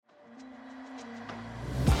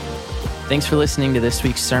Thanks for listening to this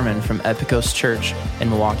week's sermon from Epikos Church in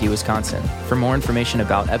Milwaukee, Wisconsin. For more information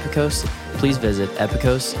about Epikos, please visit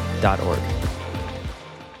epikos.org.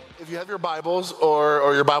 If you have your Bibles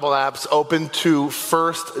or your Bible apps open to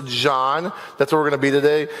 1 John, that's where we're going to be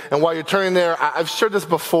today. And while you're turning there, I've shared this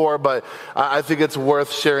before, but I think it's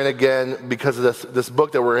worth sharing again because of this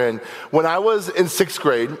book that we're in. When I was in 6th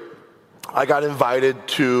grade, I got invited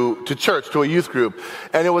to church, to a youth group,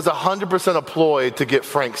 and it was 100% a ploy to get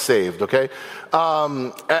Frank saved, okay?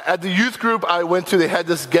 At the youth group I went to, they had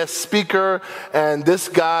this guest speaker, and this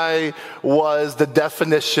guy was the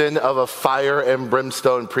definition of a fire and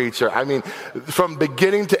brimstone preacher. I mean, from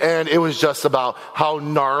beginning to end, it was just about how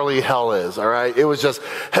gnarly hell is, all right? It was just,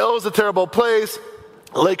 hell is a terrible place.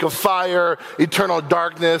 Lake of fire, eternal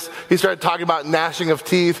darkness. He started talking about gnashing of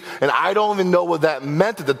teeth, and I don't even know what that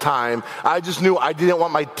meant at the time. I just knew I didn't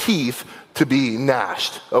want my teeth to be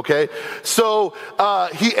gnashed, okay? So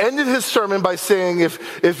he ended his sermon by saying,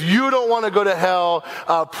 if you don't want to go to hell,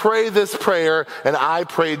 pray this prayer. And I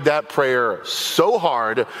prayed that prayer so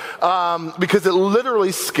hard because it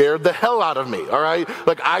literally scared the hell out of me, all right?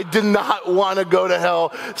 Like, I did not want to go to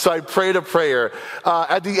hell, so I prayed a prayer.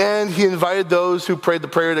 At the end, he invited those who prayed the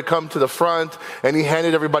prayer to come to the front, and he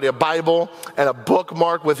handed everybody a Bible and a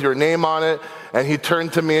bookmark with your name on it. And he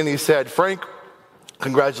turned to me and he said, "Frank,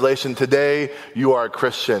 congratulations, today you are a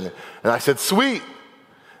Christian." And I said, "Sweet."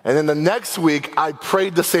 And then the next week, I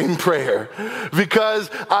prayed the same prayer because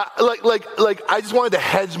I just wanted to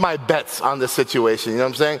hedge my bets on this situation, you know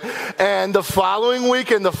what I'm saying? And the following week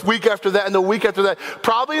and the week after that and the week after that,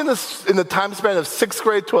 probably in the time span of 6th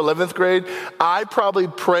grade to 11th grade, I probably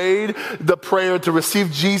prayed the prayer to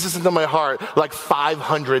receive Jesus into my heart like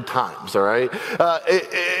 500 times, all right?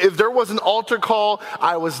 If there was an altar call,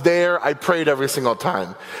 I was there. I prayed every single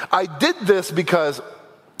time. I did this because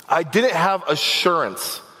I didn't have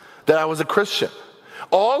assurance that I was a Christian.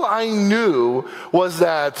 All I knew was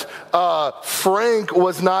that Frank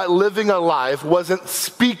was not living a life, wasn't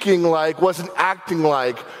speaking like, wasn't acting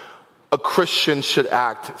like a Christian should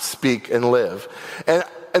act, speak, and live.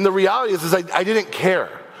 And the reality is I didn't care.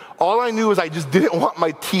 All I knew is I just didn't want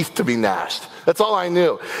my teeth to be gnashed. That's all I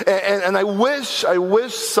knew. And I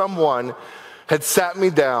wish someone had sat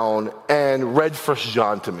me down and read 1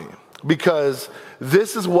 John to me, because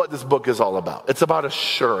this is what this book is all about. It's about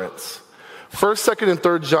assurance. 1st, 2nd, and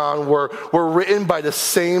 3rd John were written by the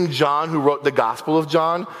same John who wrote the Gospel of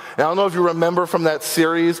John. And I don't know if you remember from that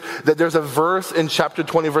series that there's a verse in chapter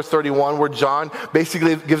 20, verse 31, where John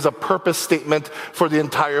basically gives a purpose statement for the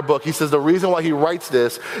entire book. He says the reason why he writes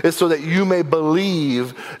this is so that you may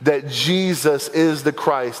believe that Jesus is the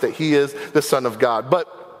Christ, that he is the Son of God.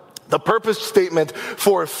 But the purpose statement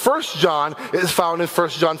for 1 John is found in 1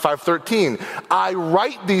 John 5:13. I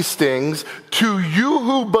write these things to you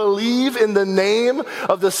who believe in the name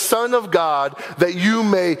of the Son of God, that you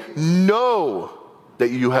may know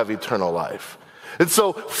that you have eternal life. And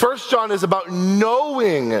so 1 John is about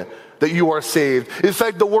knowing that you are saved. In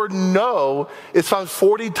fact, the word know is found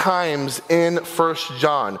 40 times in 1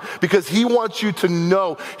 John because he wants you to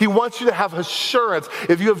know. He wants you to have assurance.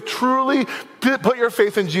 If you have truly put your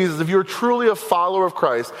faith in Jesus, if you're truly a follower of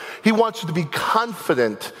Christ, he wants you to be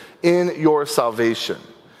confident in your salvation.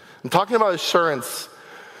 And talking about assurance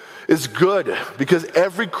is good because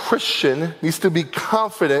every Christian needs to be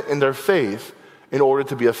confident in their faith in order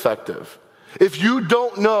to be effective. If you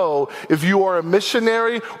don't know if you are a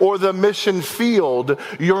missionary or the mission field,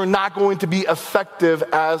 you're not going to be effective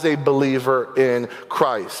as a believer in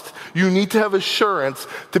Christ. You need to have assurance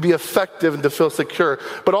to be effective and to feel secure.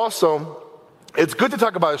 But also, it's good to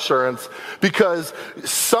talk about assurance because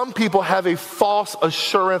some people have a false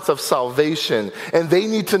assurance of salvation, and they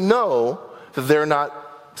need to know that they're not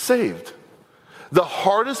saved. The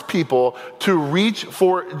hardest people to reach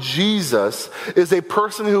for Jesus is a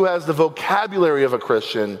person who has the vocabulary of a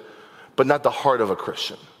Christian, but not the heart of a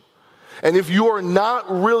Christian. And if you are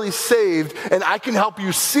not really saved, and I can help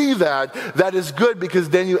you see that, that is good because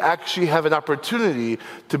then you actually have an opportunity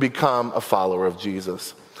to become a follower of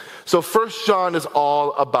Jesus. So 1 John is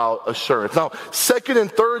all about assurance. Now, 2nd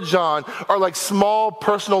and 3rd John are like small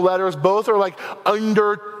personal letters. Both are like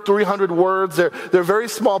under 300 words. They're very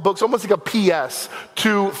small books, almost like a PS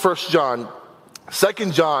to 1 John.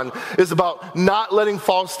 2nd John is about not letting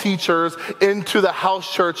false teachers into the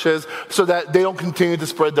house churches so that they don't continue to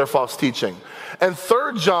spread their false teaching. And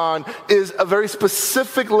 3rd John is a very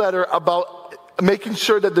specific letter about making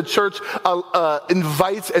sure that the church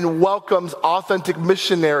invites and welcomes authentic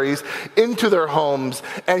missionaries into their homes.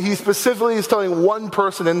 And he specifically is telling one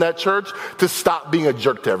person in that church to stop being a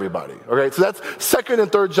jerk to everybody. Okay, so that's 2nd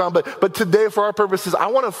and 3rd John. But today, for our purposes, I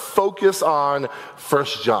want to focus on 1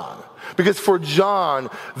 John. Because for John,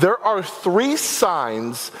 there are 3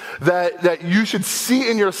 signs that you should see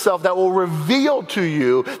in yourself that will reveal to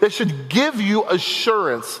you, that should give you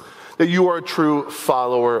assurance that you are a true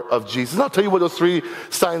follower of Jesus. And I'll tell you what those 3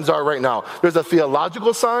 signs are right now. There's a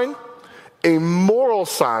theological sign, a moral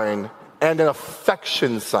sign, and an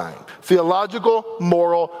affection sign. Theological,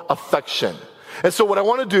 moral, affection. And so what I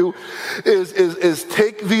want to do is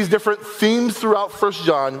take these different themes throughout 1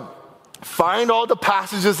 John, find all the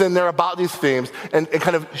passages in there about these themes, and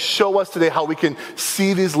kind of show us today how we can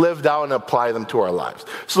see these lived out and apply them to our lives.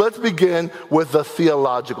 So let's begin with the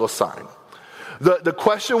theological sign. The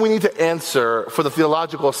question we need to answer for the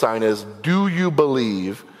theological sign is, do you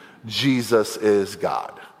believe Jesus is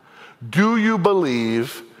God? Do you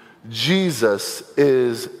believe Jesus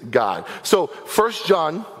is God? So 1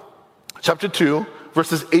 John chapter 2,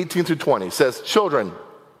 verses 18 through 20 says, "Children,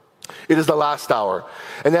 it is the last hour.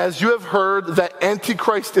 And as you have heard that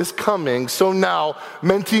Antichrist is coming, so now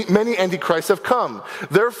many Antichrists have come.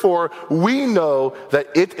 Therefore, we know that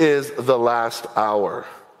it is the last hour.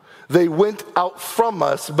 They went out from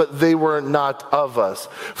us, but they were not of us.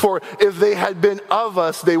 For if they had been of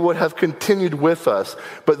us, they would have continued with us.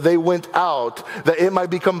 But they went out, that it might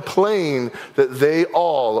become plain that they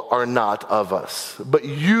all are not of us. But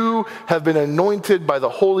you have been anointed by the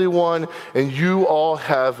Holy One, and you all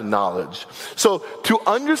have knowledge." So to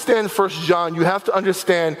understand 1 John, you have to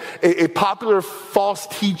understand a popular false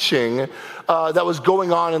teaching that was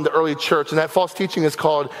going on in the early church. And that false teaching is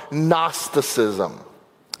called Gnosticism.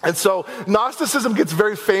 And so Gnosticism gets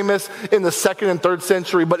very famous in the 2nd and 3rd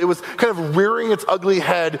century, but it was kind of rearing its ugly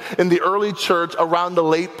head in the early church around the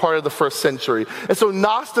late part of the 1st century. And so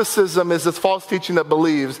Gnosticism is this false teaching that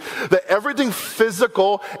believes that everything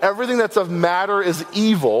physical, everything that's of matter is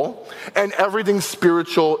evil, and everything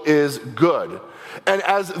spiritual is good. And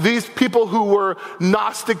as these people who were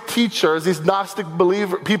Gnostic teachers, these Gnostic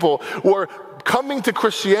people were coming to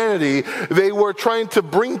Christianity, they were trying to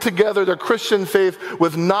bring together their Christian faith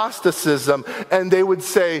with Gnosticism, and they would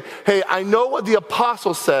say, hey, I know what the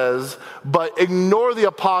apostle says, but ignore the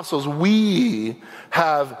apostles. We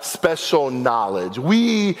have special knowledge.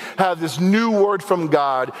 We have this new word from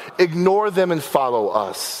God. Ignore them and follow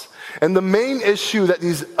us. And the main issue that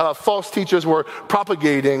these false teachers were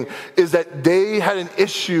propagating is that they had an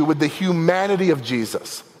issue with the humanity of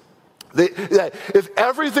Jesus. That if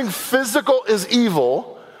everything physical is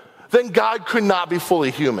evil, then God could not be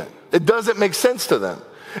fully human. It doesn't make sense to them.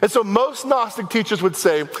 And so most Gnostic teachers would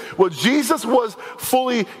say, well, Jesus was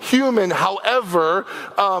fully human. However,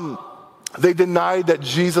 they denied that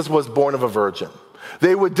Jesus was born of a virgin.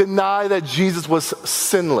 They would deny that Jesus was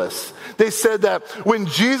sinless. They said that when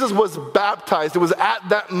Jesus was baptized, it was at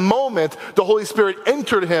that moment the Holy Spirit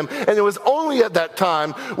entered him, and it was only at that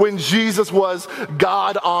time when Jesus was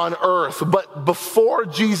God on earth. But before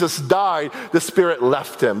Jesus died, the Spirit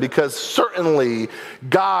left him, because certainly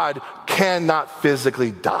God cannot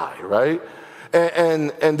physically die, right?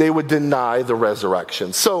 And they would deny the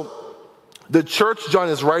resurrection. So the church John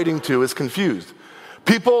is writing to is confused.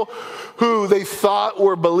 People who they thought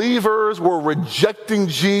were believers were rejecting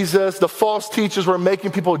Jesus. The false teachers were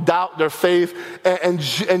making people doubt their faith. And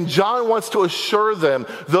John wants to assure them,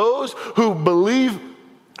 those who believe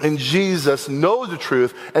in Jesus know the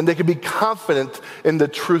truth, and they can be confident in the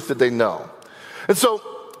truth that they know. And so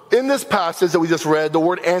in this passage that we just read, the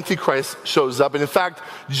word Antichrist shows up. And in fact,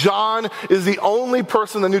 John is the only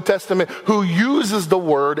person in the New Testament who uses the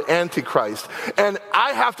word Antichrist. And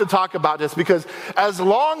I have to talk about this because as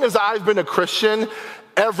long as I've been a Christian,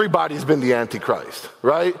 everybody's been the Antichrist,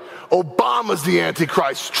 right? Obama's the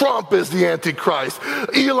Antichrist. Trump is the Antichrist.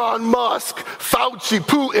 Elon Musk, Fauci,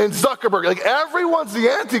 Putin, Zuckerberg, like everyone's the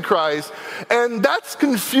Antichrist. And that's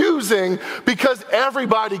confusing because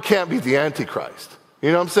everybody can't be the Antichrist.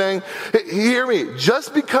 You know what I'm saying? Hear me.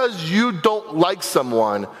 Just because you don't like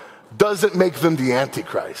someone doesn't make them the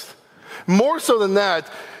Antichrist. More so than that,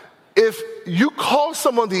 if you call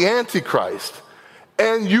someone the Antichrist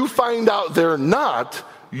and you find out they're not,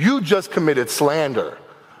 you just committed slander.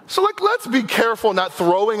 So let's be careful not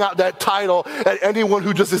throwing out that title at anyone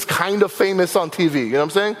who just is kind of famous on TV. You know what I'm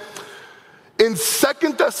saying? In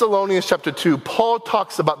 2 Thessalonians chapter 2, Paul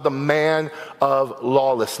talks about the man of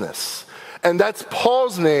lawlessness. And that's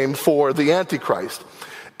Paul's name for the Antichrist.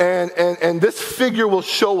 And this figure will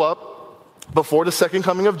show up before the second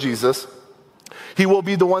coming of Jesus. He will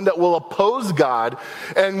be the one that will oppose God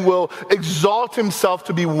and will exalt himself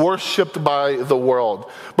to be worshiped by the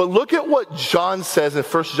world. But look at what John says in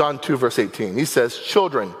 1 John 2, verse 18. He says,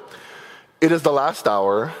 children, it is the last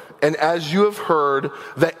hour, and as you have heard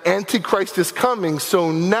that Antichrist is coming,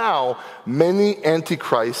 so now many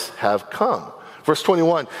Antichrists have come. Verse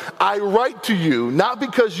 21, I write to you not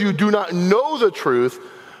because you do not know the truth,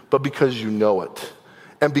 but because you know it.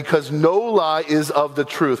 And because no lie is of the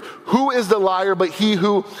truth. Who is the liar but he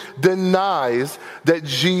who denies that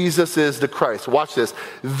Jesus is the Christ? Watch this.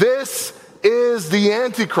 This is the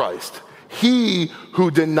Antichrist, he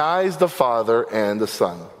who denies the Father and the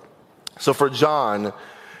Son. So for John,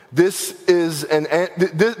 there is an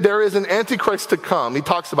Antichrist to come. He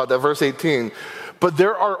talks about that, verse 18. But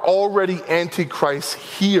there are already Antichrists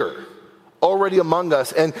here, already among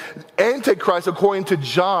us. And Antichrist, according to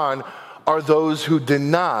John, are those who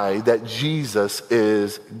deny that Jesus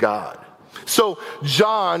is God. So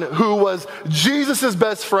John, who was Jesus'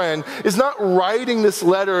 best friend, is not writing this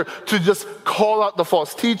letter to just call out the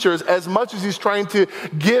false teachers as much as he's trying to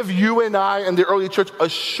give you and I and the early church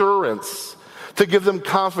assurance, to give them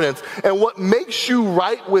confidence. And what makes you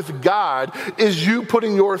right with God is you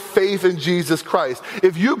putting your faith in Jesus Christ.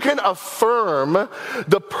 If you can affirm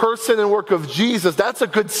the person and work of Jesus, that's a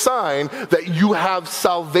good sign that you have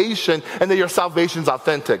salvation and that your salvation is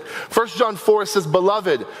authentic. 1 John 4 says,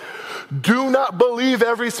 beloved, do not believe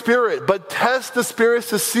every spirit, but test the spirits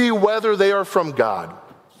to see whether they are from God.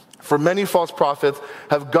 For many false prophets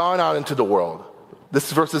have gone out into the world.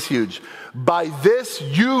 This verse is huge. By this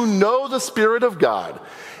you know the Spirit of God.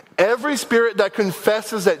 Every spirit that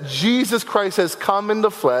confesses that Jesus Christ has come in the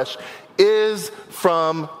flesh is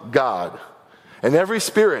from God. And every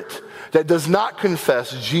spirit that does not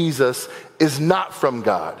confess Jesus is not from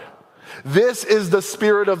God. This is the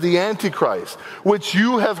spirit of the Antichrist, which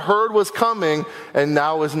you have heard was coming and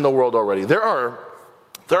now is in the world already. There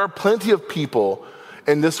are plenty of people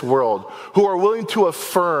in this world who are willing to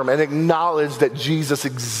affirm and acknowledge that Jesus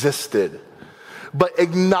existed. But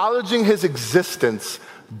acknowledging his existence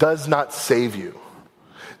does not save you.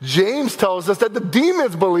 James tells us that the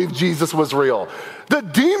demons believed Jesus was real. The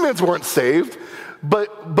demons weren't saved, but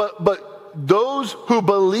those who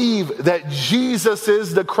believe that Jesus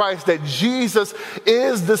is the Christ, that Jesus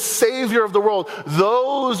is the Savior of the world,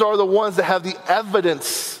 those are the ones that have the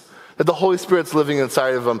evidence that the Holy Spirit's living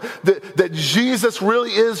inside of them, that Jesus really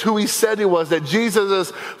is who he said he was, that Jesus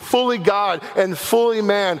is fully God and fully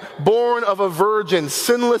man, born of a virgin,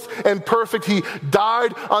 sinless and perfect. He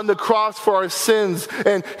died on the cross for our sins,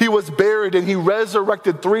 and he was buried, and he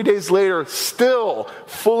resurrected 3 days later, still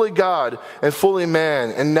fully God and fully man.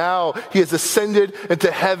 And now he has ascended into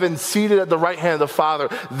heaven, seated at the right hand of the Father.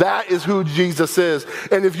 That is who Jesus is.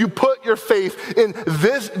 And if you put your faith in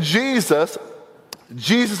this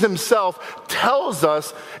Jesus himself tells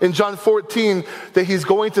us in John 14 that he's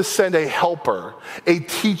going to send a helper, a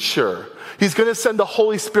teacher. He's going to send the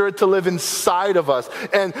Holy Spirit to live inside of us.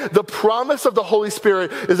 And the promise of the Holy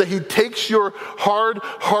Spirit is that he takes your hard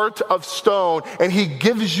heart of stone and he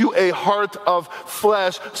gives you a heart of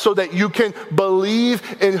flesh so that you can believe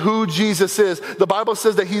in who Jesus is. The Bible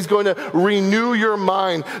says that he's going to renew your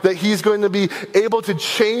mind, that he's going to be able to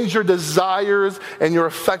change your desires and your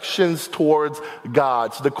affections towards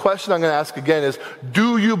God. So the question I'm going to ask again is,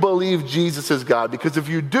 do you believe Jesus is God? Because if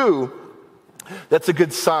you do, that's a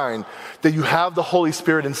good sign that you have the Holy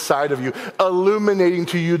Spirit inside of you, illuminating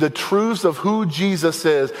to you the truths of who Jesus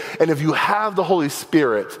is. And if you have the Holy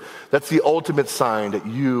Spirit, that's the ultimate sign that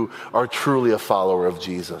you are truly a follower of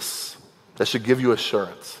Jesus. That should give you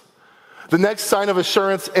assurance. The next sign of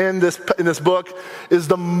assurance in this book is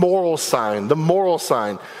the moral sign, the moral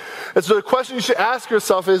sign. And so the question you should ask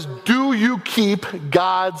yourself is, do you keep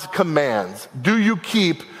God's commands? Do you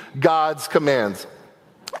keep God's commands?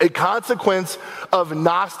 A consequence of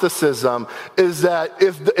Gnosticism is that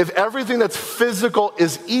if everything that's physical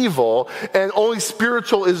is evil and only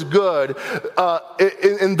spiritual is good,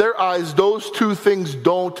 in their eyes, those two things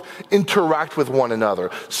don't interact with one another.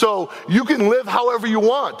 So you can live however you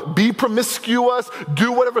want, be promiscuous,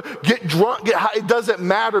 do whatever, get drunk, get high. It doesn't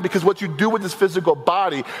matter, because what you do with this physical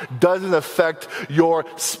body doesn't affect your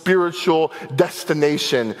spiritual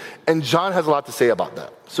destination. And John has a lot to say about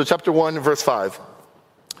that. So chapter 1, verse 5.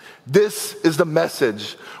 This is the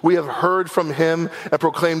message we have heard from him and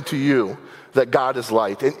proclaimed to you, that God is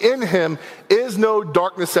light, and in him is no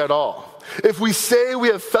darkness at all. If we say we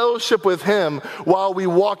have fellowship with him while we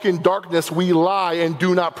walk in darkness, we lie and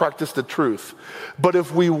do not practice the truth. But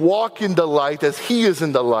if we walk in the light as he is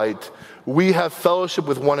in the light, we have fellowship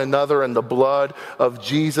with one another, and the blood of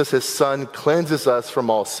Jesus, his son, cleanses us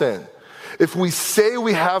from all sin. If we say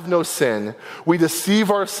we have no sin, we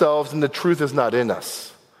deceive ourselves and the truth is not in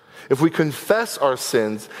us. If we confess our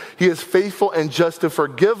sins, he is faithful and just to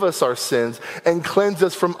forgive us our sins and cleanse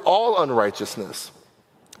us from all unrighteousness.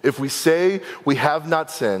 If we say we have not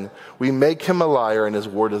sinned, we make him a liar and his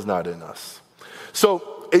word is not in us.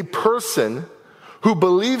 So a person who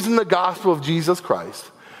believes in the gospel of Jesus Christ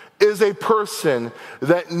is a person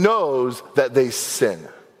that knows that they sin,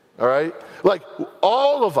 all right? Like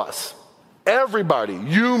all of us, everybody,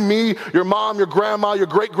 you, me, your mom, your grandma, your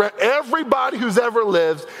great-grand, everybody who's ever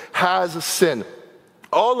lived has sin.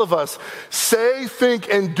 All of us say, think,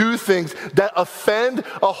 and do things that offend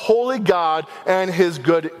a holy God and his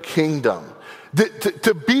good kingdom.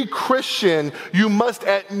 To be Christian, you must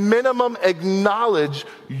at minimum acknowledge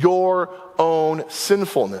your own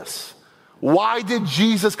sinfulness. Why did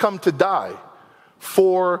Jesus come to die?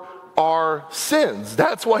 For our sins.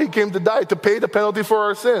 That's why he came to die, to pay the penalty for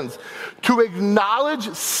our sins. To acknowledge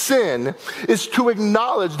sin is to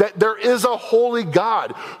acknowledge that there is a holy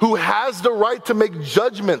God who has the right to make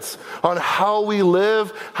judgments on how we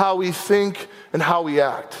live, how we think, and how we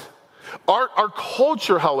act. Our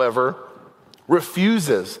culture, however,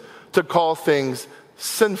 refuses to call things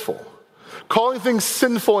sinful. Calling things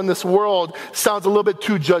sinful in this world sounds a little bit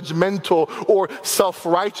too judgmental or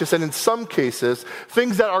self-righteous. And in some cases,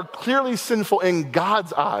 things that are clearly sinful in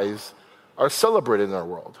God's eyes are celebrated in our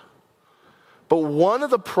world. But one of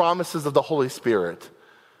the promises of the Holy Spirit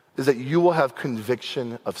is that you will have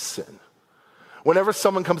conviction of sin. Whenever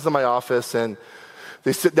someone comes to my office and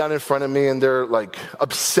they sit down in front of me and they're like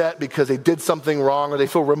upset because they did something wrong or they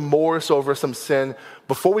feel remorse over some sin,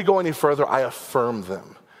 before we go any further, I affirm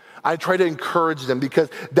them. I try to encourage them because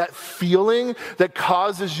that feeling that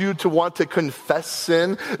causes you to want to confess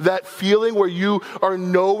sin, that feeling where you are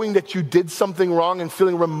knowing that you did something wrong and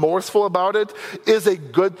feeling remorseful about it is a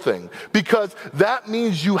good thing because that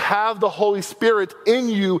means you have the Holy Spirit in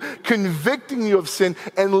you convicting you of sin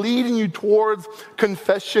and leading you towards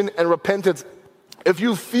confession and repentance. If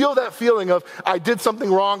you feel that feeling of, I did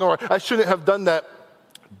something wrong or I shouldn't have done that,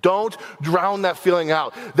 don't drown that feeling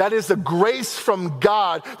out. That is the grace from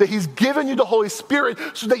God that he's given you the Holy Spirit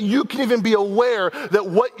so that you can even be aware that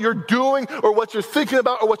what you're doing or what you're thinking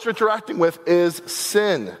about or what you're interacting with is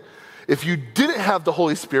sin. If you didn't have the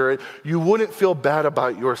Holy Spirit, you wouldn't feel bad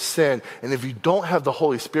about your sin. And if you don't have the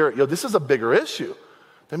Holy Spirit, this is a bigger issue.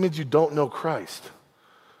 That means you don't know Christ.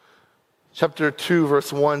 Chapter 2,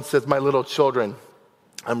 verse 1 says, "My little children,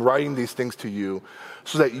 I'm writing these things to you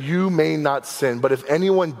so that you may not sin. But if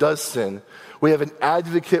anyone does sin, we have an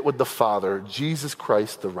advocate with the Father, Jesus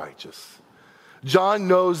Christ the righteous." John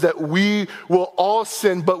knows that we will all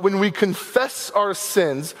sin, but when we confess our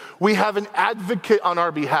sins, we have an advocate on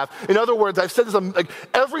our behalf. In other words, I've said this, like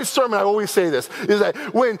every sermon I always say this, is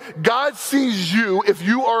that when God sees you, if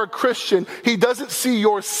you are a Christian, he doesn't see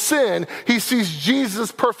your sin, he sees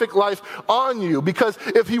Jesus' perfect life on you. Because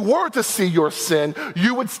if he were to see your sin,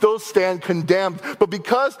 you would still stand condemned. But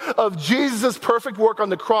because of Jesus' perfect work on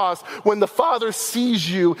the cross, when the Father sees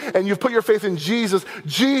you and you've put your faith in Jesus,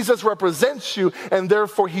 Jesus represents you, and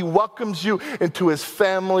therefore he welcomes you into his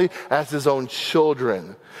family as his own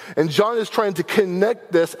children. And John is trying to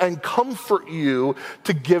connect this and comfort you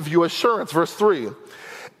to give you assurance. Verse 3,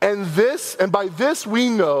 and by this we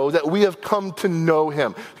know that we have come to know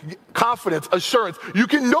him. Confidence, assurance, you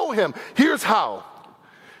can know him. Here's how: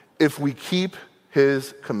 if we keep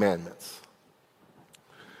his commandments.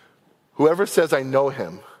 Whoever says, "I know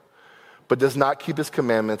him," but does not keep his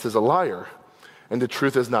commandments is a liar, and the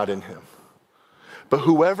truth is not in him. But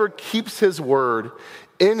whoever keeps his word,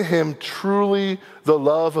 in him truly the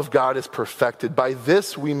love of God is perfected. By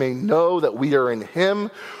this we may know that we are in him.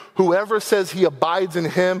 Whoever says he abides in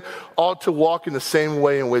him ought to walk in the same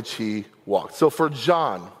way in which he walked. So for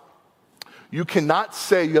John, you cannot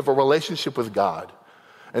say you have a relationship with God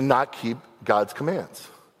and not keep God's commands.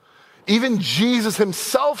 Even Jesus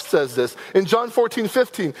himself says this in John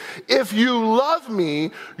 14:15. "If you love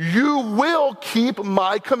me, you will keep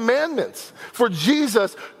my commandments." For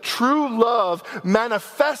Jesus, true love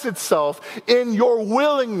manifests itself in your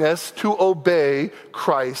willingness to obey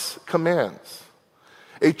Christ's commands.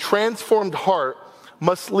 A transformed heart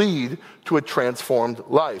must lead to a transformed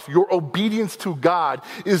life. Your obedience to God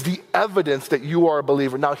is the evidence that you are a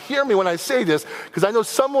believer. Now hear me when I say this, because I know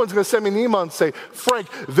someone's going to send me an email and say, "Frank,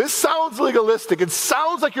 this sounds legalistic. It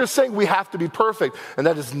sounds like you're saying we have to be perfect." And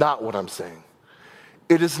that is not what I'm saying.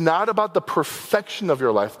 It is not about the perfection of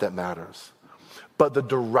your life that matters, but the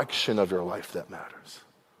direction of your life that matters.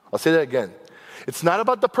 I'll say that again. It's not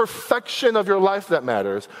about the perfection of your life that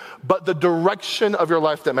matters, but the direction of your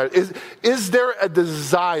life that matters. Is there a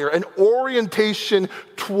desire, an orientation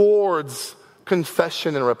towards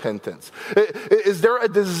confession and repentance? Is there a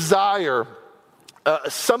desire,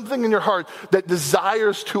 something in your heart that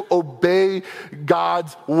desires to obey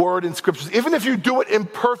God's word and scriptures? Even if you do it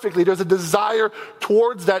imperfectly, there's a desire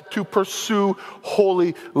towards that to pursue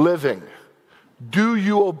holy living. Do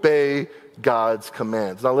you obey God's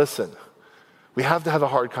commands? Now listen, we have to have a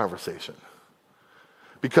hard conversation,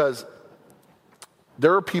 because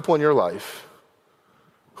there are people in your life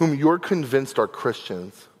whom you're convinced are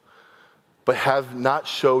Christians but have not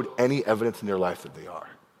showed any evidence in their life that they are.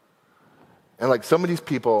 And like, some of these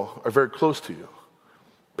people are very close to you.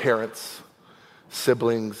 Parents,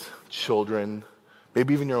 siblings, children,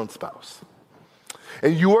 maybe even your own spouse.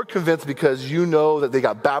 And you are convinced because you know that they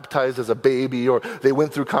got baptized as a baby, or they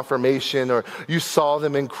went through confirmation, or you saw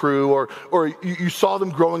them in crew, or you saw them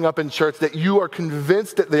growing up in church, that you are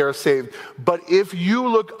convinced that they are saved. But if you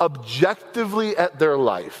look objectively at their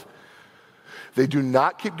life, they do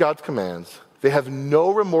not keep God's commands. They have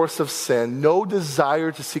no remorse of sin, no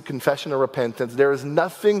desire to seek confession or repentance. There is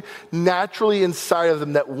nothing naturally inside of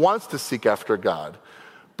them that wants to seek after God.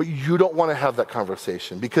 But you don't want to have that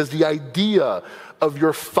conversation, because the idea of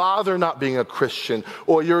your father not being a Christian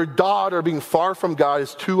or your daughter being far from God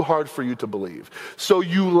is too hard for you to believe. So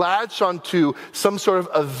you latch onto some sort of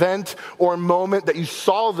event or moment that you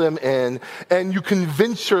saw them in, and you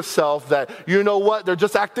convince yourself that, you know what, they're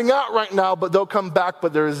just acting out right now, but they'll come back.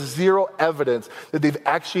 But there is zero evidence that they've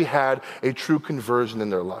actually had a true conversion in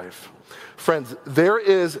their life. Friends, there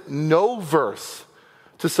is no verse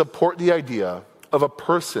to support the idea of a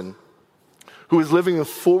person who is living in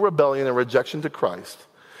full rebellion and rejection to Christ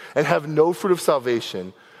and have no fruit of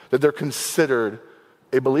salvation, that they're considered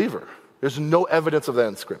a believer. There's no evidence of that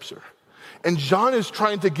in Scripture. And John is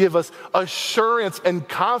trying to give us assurance and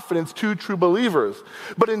confidence to true believers.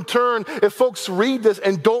 But in turn, if folks read this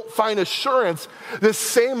and don't find assurance, this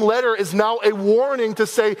same letter is now a warning to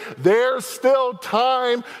say, there's still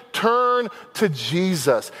time, turn to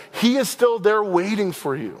Jesus. He is still there waiting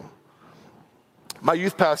for you. My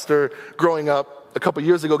youth pastor growing up a couple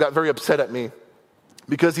years ago got very upset at me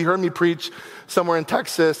because he heard me preach somewhere in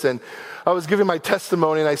Texas, and I was giving my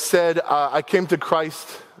testimony, and I said I came to Christ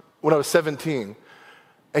when I was 17.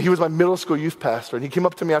 And he was my middle school youth pastor, and he came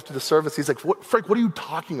up to me after the service. He's like, Frank, what are you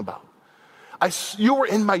talking about? You were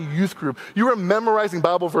in my youth group. You were memorizing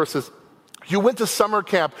Bible verses. You went to summer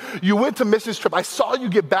camp. You went to missions trip. I saw you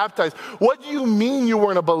get baptized. What do you mean you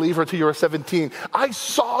weren't a believer till you were 17? I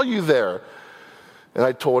saw you there. And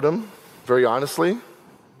I told him, very honestly,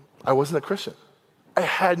 I wasn't a Christian. I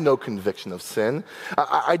had no conviction of sin.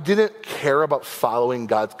 I didn't care about following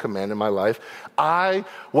God's command in my life. I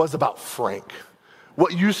was about Frank.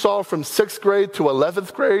 What you saw from 6th grade to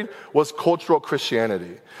 11th grade was cultural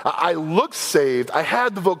Christianity. I looked saved. I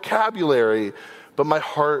had the vocabulary, but my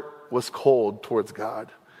heart was cold towards God.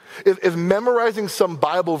 If memorizing some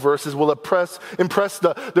Bible verses will impress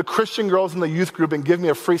the Christian girls in the youth group and give me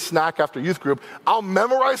a free snack after youth group, I'll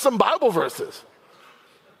memorize some Bible verses.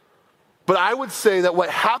 But I would say that what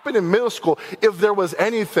happened in middle school, if there was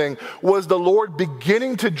anything, was the Lord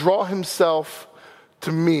beginning to draw himself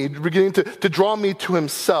to me, beginning to draw me to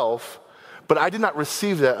himself. But I did not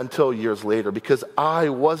receive that until years later, because I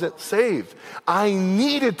wasn't saved. I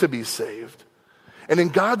needed to be saved. And in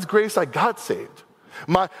God's grace, I got saved.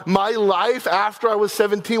 My life after I was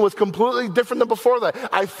 17 was completely different than before that.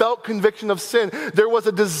 I felt conviction of sin. There was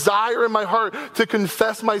a desire in my heart to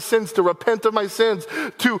confess my sins, to repent of my sins,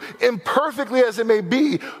 to, imperfectly as it may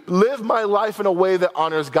be, live my life in a way that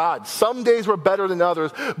honors God. Some days were better than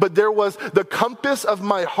others, but the compass of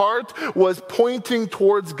my heart was pointing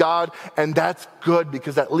towards God, and that's good,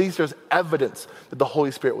 because at least there's evidence that the Holy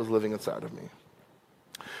Spirit was living inside of me.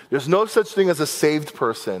 There's no such thing as a saved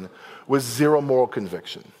person with zero moral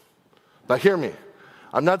conviction. Now hear me.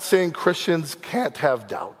 I'm not saying Christians can't have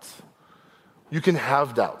doubts. You can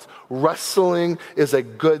have doubts. Wrestling is a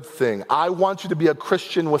good thing. I want you to be a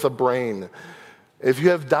Christian with a brain. If you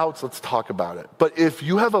have doubts, let's talk about it. But if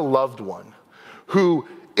you have a loved one who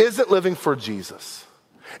isn't living for Jesus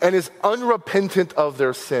and is unrepentant of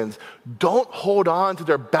their sins, don't hold on to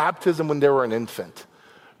their baptism when they were an infant.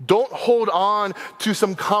 Don't hold on to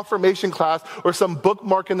some confirmation class or some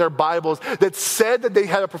bookmark in their Bibles that said that they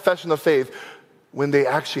had a profession of faith when they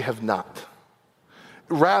actually have not.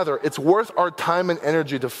 Rather, it's worth our time and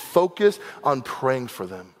energy to focus on praying for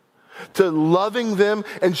them, to loving them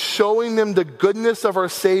and showing them the goodness of our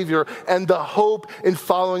Savior and the hope in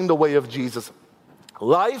following the way of Jesus.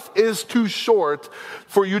 Life is too short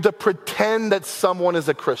for you to pretend that someone is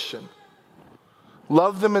a Christian.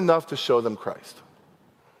 Love them enough to show them Christ.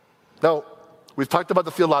 Now, we've talked about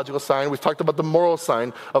the theological sign. We've talked about the moral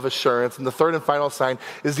sign of assurance. And the third and final sign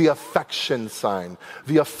is the affection sign.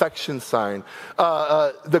 The affection sign.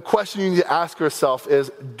 The question you need to ask yourself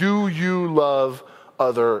is, do you love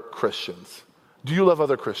other Christians? Do you love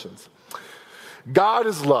other Christians? God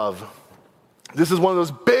is love. This is one of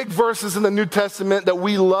those big verses in the New Testament that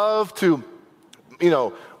we love to,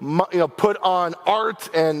 put on art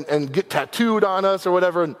and get tattooed on us or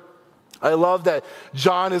whatever. I love that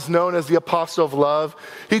John is known as the apostle of love.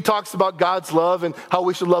 He talks about God's love and how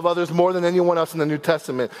we should love others more than anyone else in the New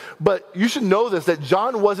Testament. But you should know this, that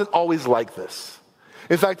John wasn't always like this.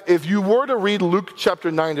 In fact, if you were to read Luke chapter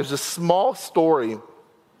 9, there's a small story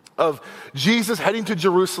of Jesus heading to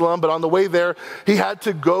Jerusalem, but on the way there, he had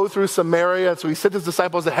to go through Samaria, and so he sent his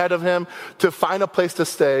disciples ahead of him to find a place to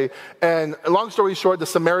stay. And long story short, the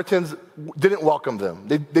Samaritans didn't welcome them.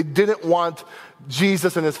 They didn't want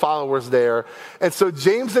Jesus and his followers there. And so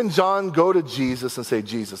James and John go to Jesus and say,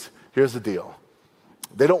 Jesus, here's the deal.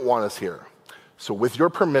 They don't want us here. So with your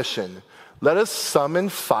permission, let us summon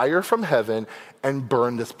fire from heaven and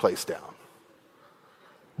burn this place down.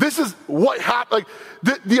 This is what happened.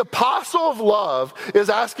 Like the apostle of love is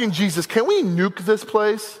asking Jesus, can we nuke this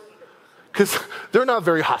place? Because they're not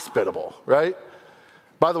very hospitable, right?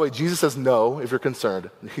 By the way, Jesus says no if you're concerned.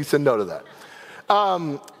 He said no to that.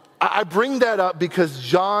 I bring that up because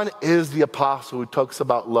John is the apostle who talks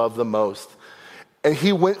about love the most. And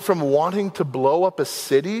he went from wanting to blow up a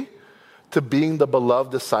city to being the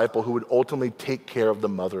beloved disciple who would ultimately take care of the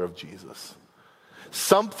mother of Jesus.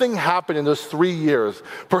 Something happened in those 3 years,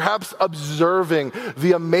 perhaps observing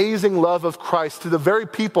the amazing love of Christ to the very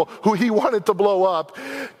people who he wanted to blow up,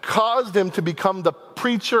 caused him to become the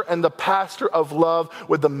preacher and the pastor of love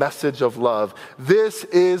with the message of love. This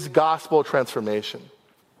is gospel transformation.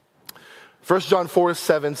 1 John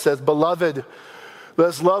 4:7 says, Beloved, let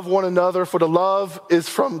us love one another, for love is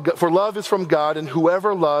from God, and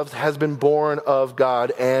whoever loves has been born of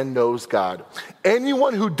God and knows God.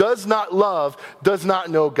 Anyone who does not love does not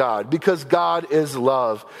know God, because God is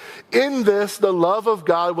love. In this, the love of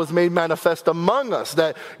God was made manifest among us,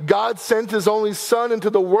 that God sent his only Son into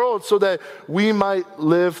the world so that we might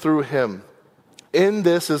live through him. In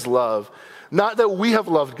this is love, not that we have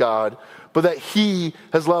loved God, but that he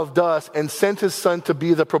has loved us and sent his Son to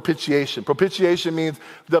be the propitiation. Propitiation means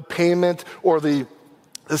the payment or the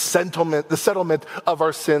settlement of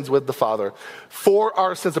our sins with the Father. For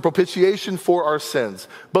our sins, the propitiation for our sins.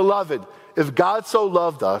 Beloved, if God so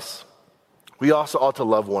loved us, we also ought to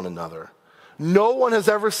love one another. No one has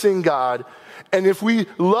ever seen God, and if we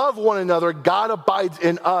love one another, God abides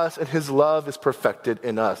in us and his love is perfected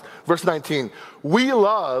in us. Verse 19, we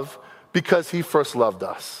love because he first loved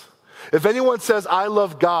us. If anyone says, I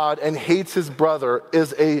love God and hates his brother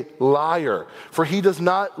is a liar. For he does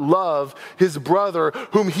not love his brother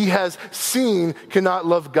whom he has seen, cannot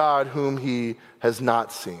love God whom he has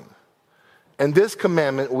not seen. And this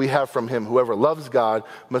commandment we have from him, whoever loves God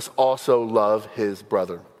must also love his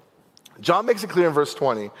brother. John makes it clear in verse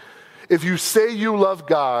 20, if you say you love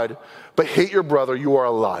God but hate your brother, you are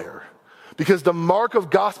a liar. Because the mark of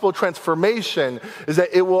gospel transformation is that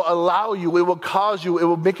it will allow you, it will cause you, it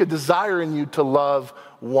will make a desire in you to love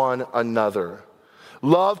one another.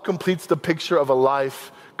 Love completes the picture of a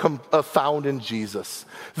life found in Jesus.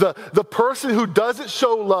 The person who doesn't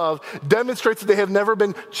show love demonstrates that they have never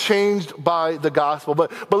been changed by the gospel.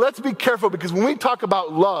 But let's be careful, because when we talk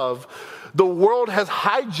about love, the world has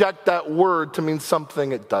hijacked that word to mean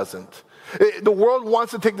something it doesn't. The world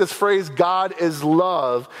wants to take this phrase, God is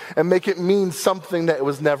love, and make it mean something that it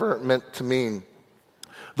was never meant to mean.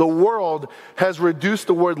 The world has reduced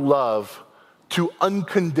the word love to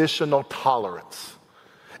unconditional tolerance.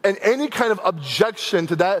 And any kind of objection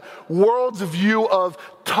to that world's view of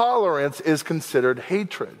tolerance is considered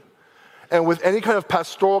hatred. And with any kind of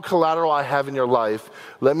pastoral collateral I have in your life,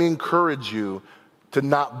 let me encourage you to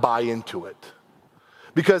not buy into it.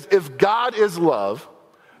 Because if God is love,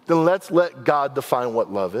 then let's let God define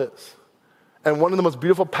what love is. And one of the most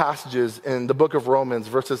beautiful passages in the book of Romans,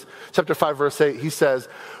 chapter 5, verse 8, he says,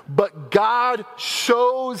 but God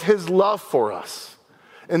shows his love for us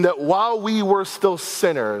in that while we were still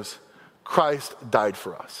sinners, Christ died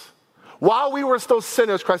for us. While we were still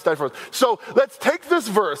sinners, Christ died for us. So let's take this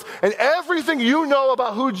verse and everything you know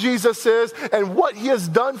about who Jesus is and what he has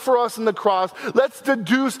done for us in the cross, let's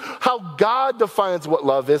deduce how God defines what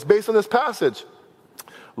love is based on this passage.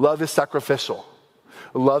 Love is sacrificial.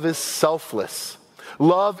 Love is selfless.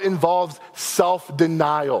 Love involves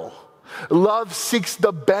self-denial. Love seeks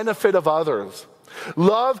the benefit of others.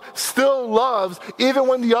 Love still loves even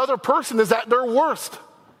when the other person is at their worst.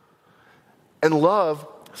 And love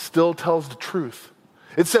still tells the truth.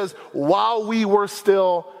 It says, while we were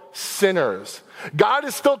still sinners. God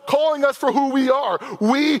is still calling us for who we are.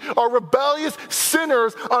 We are rebellious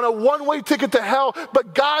sinners on a one-way ticket to hell,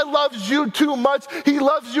 but God loves you too much. He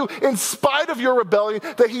loves you in spite of your rebellion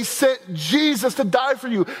that he sent Jesus to die for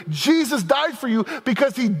you. Jesus died for you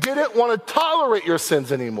because he didn't want to tolerate your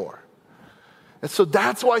sins anymore. And so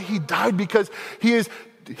that's why he died, because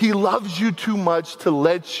he loves you too much to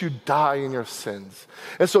let you die in your sins.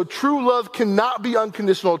 And so true love cannot be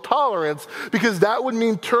unconditional tolerance, because that would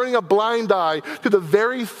mean turning a blind eye to the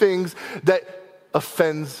very things that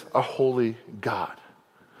offends a holy God.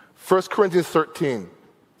 1 Corinthians 13,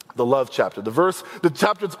 the love chapter. The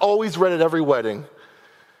chapter that's always read at every wedding.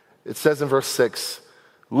 It says in verse 6,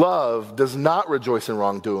 love does not rejoice in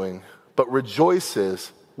wrongdoing, but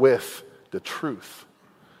rejoices with the truth.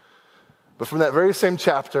 But from that very same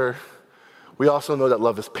chapter, we also know that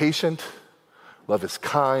love is patient, love is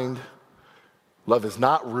kind, love is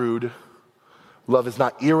not rude, love is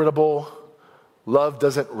not irritable, love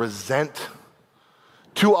doesn't resent.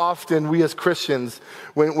 Too often, we as Christians,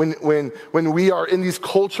 when we are in these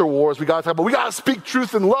culture wars, we gotta talk about, we gotta speak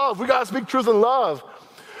truth in love, we gotta speak truth in love.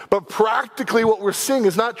 But practically what we're seeing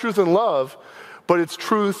is not truth and love, but it's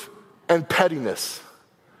truth and pettiness.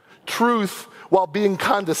 Truth while being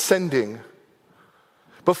condescending.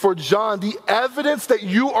 But for John, the evidence that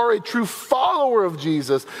you are a true follower of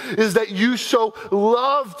Jesus is that you show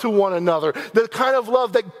love to one another, the kind of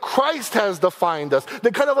love that Christ has defined us,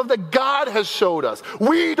 the kind of love that God has showed us.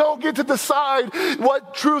 We don't get to decide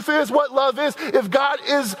what truth is, what love is. If God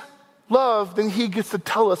is love, then he gets to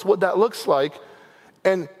tell us what that looks like.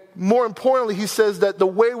 And more importantly, he says that the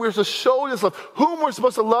way we're supposed to show this love, whom we're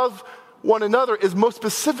supposed to love one another, is most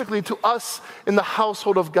specifically to us in the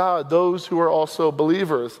household of God, those who are also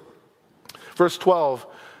believers. Verse 12,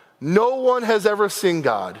 no one has ever seen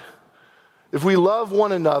God. If we love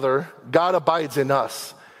one another, God abides in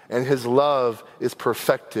us, and his love is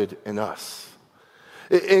perfected in us.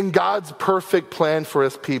 In God's perfect plan for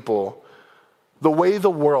his people, the way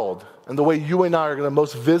the world and the way you and I are going to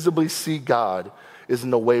most visibly see God is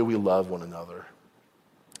in the way we love one another.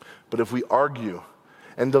 But if we argue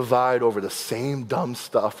and divide over the same dumb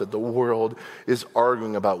stuff that the world is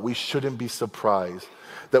arguing about, we shouldn't be surprised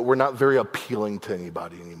that we're not very appealing to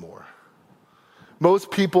anybody anymore.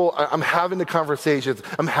 Most people, I'm having the conversations,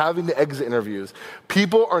 I'm having the exit interviews.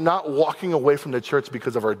 People are not walking away from the church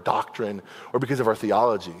because of our doctrine or because of our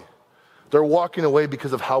theology. They're walking away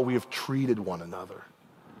because of how we have treated one another.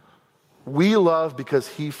 We love because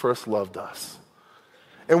he first loved us.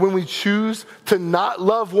 And when we choose to not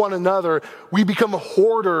love one another, we become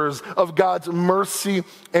hoarders of God's mercy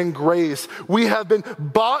and grace. We have been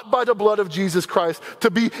bought by the blood of Jesus Christ to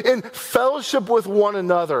be in fellowship with one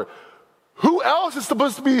another. Who else is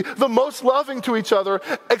supposed to be the most loving to each other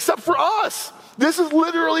except for us? This is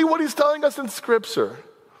literally what he's telling us in Scripture.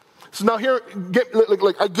 So now here,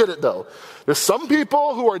 I get it though. There's some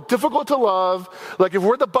people who are difficult to love. Like if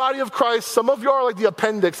we're the body of Christ, some of you are like the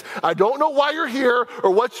appendix. I don't know why you're here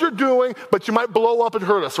or what you're doing, but you might blow up and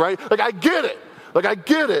hurt us, right? Like I get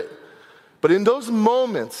it. But in those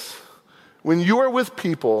moments when you are with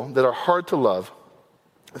people that are hard to love,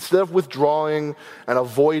 instead of withdrawing and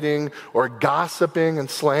avoiding or gossiping and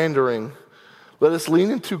slandering, let us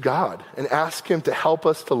lean into God and ask him to help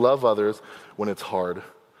us to love others when it's hard.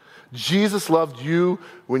 Jesus loved you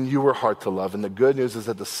when you were hard to love. And the good news is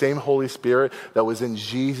that the same Holy Spirit that was in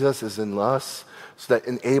Jesus is in us, so that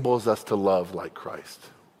enables us to love like Christ.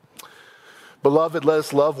 Beloved, let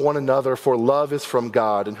us love one another, for love is from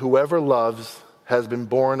God, and whoever loves has been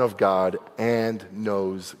born of God and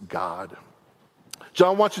knows God.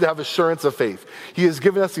 John wants you to have assurance of faith. He has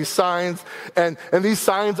given us these signs, and these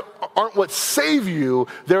signs aren't what save you.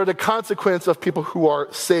 They're the consequence of people who are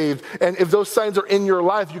saved. And if those signs are in your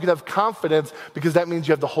life, you can have confidence because that means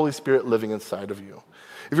you have the Holy Spirit living inside of you.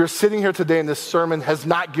 If you're sitting here today and this sermon has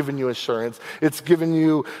not given you assurance, it's given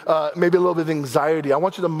you maybe a little bit of anxiety, I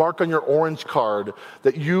want you to mark on your orange card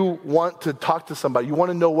that you want to talk to somebody. You want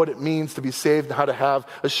to know what it means to be saved and how to have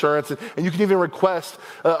assurance. And you can even request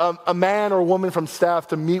a man or a woman from staff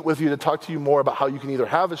to meet with you to talk to you more about how you can either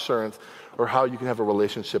have assurance or how you can have a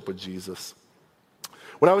relationship with Jesus.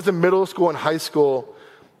 When I was in middle school and high school,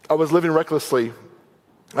 I was living recklessly.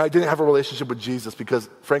 I didn't have a relationship with Jesus because,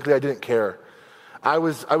 frankly, I didn't care. I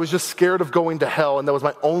was just scared of going to hell, and that was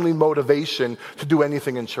my only motivation to do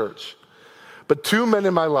anything in church. But two men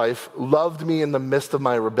in my life loved me in the midst of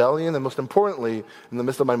my rebellion, and most importantly, in the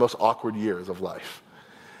midst of my most awkward years of life.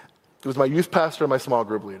 It was my youth pastor and my small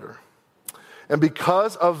group leader. And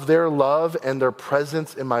because of their love and their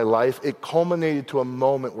presence in my life, it culminated to a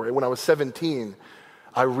moment where when I was 17,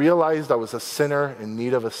 I realized I was a sinner in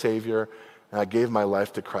need of a Savior, and I gave my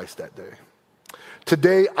life to Christ that day.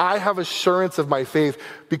 Today, I have assurance of my faith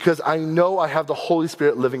because I know I have the Holy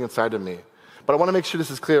Spirit living inside of me. But I want to make sure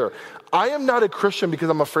this is clear. I am not a Christian because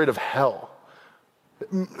I'm afraid of hell.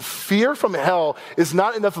 Fear from hell is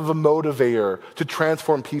not enough of a motivator to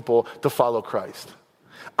transform people to follow Christ.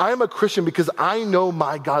 I am a Christian because I know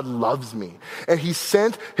my God loves me, and he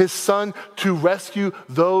sent his son to rescue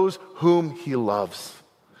those whom he loves.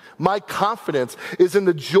 My confidence is in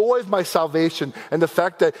the joy of my salvation and the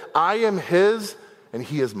fact that I am his and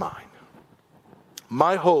he is mine.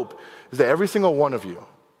 My hope is that every single one of you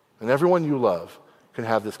and everyone you love can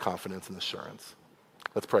have this confidence and assurance.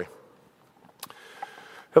 Let's pray.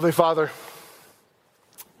 Heavenly Father,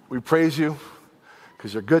 we praise you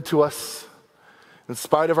because you're good to us. In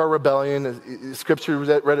spite of our rebellion, Scripture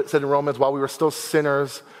said in Romans, while we were still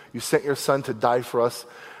sinners, you sent your Son to die for us.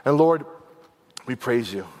 And Lord, we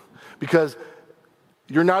praise you because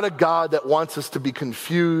you're not a God that wants us to be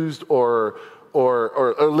confused or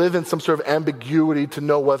live in some sort of ambiguity to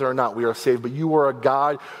know whether or not we are saved. But you are a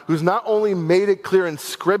God who's not only made it clear in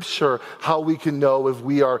Scripture how we can know if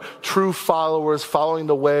we are true followers following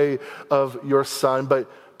the way of your Son, but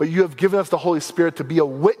you have given us the Holy Spirit to be a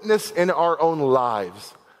witness in our own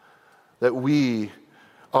lives that we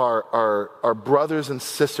are brothers and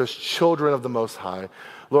sisters, children of the Most High.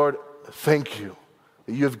 Lord, thank you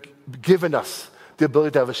that you have given us the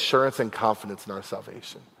ability to have assurance and confidence in our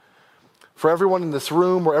salvation. For everyone in this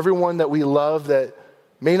room or everyone that we love that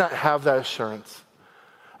may not have that assurance,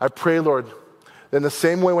 I pray, Lord, that in the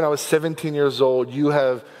same way when I was 17 years old, you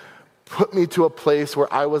have put me to a place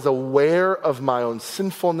where I was aware of my own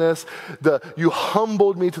sinfulness. You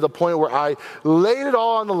humbled me to the point where I laid it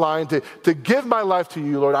all on the line to give my life to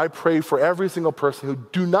you, Lord. I pray for every single person who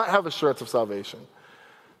do not have assurance of salvation,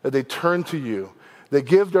 that they turn to you, they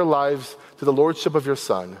give their lives to the lordship of your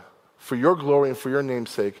Son, for your glory and for your name's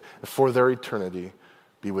sake, and for their eternity.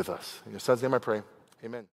 Be with us. In your Son's name I pray. Amen.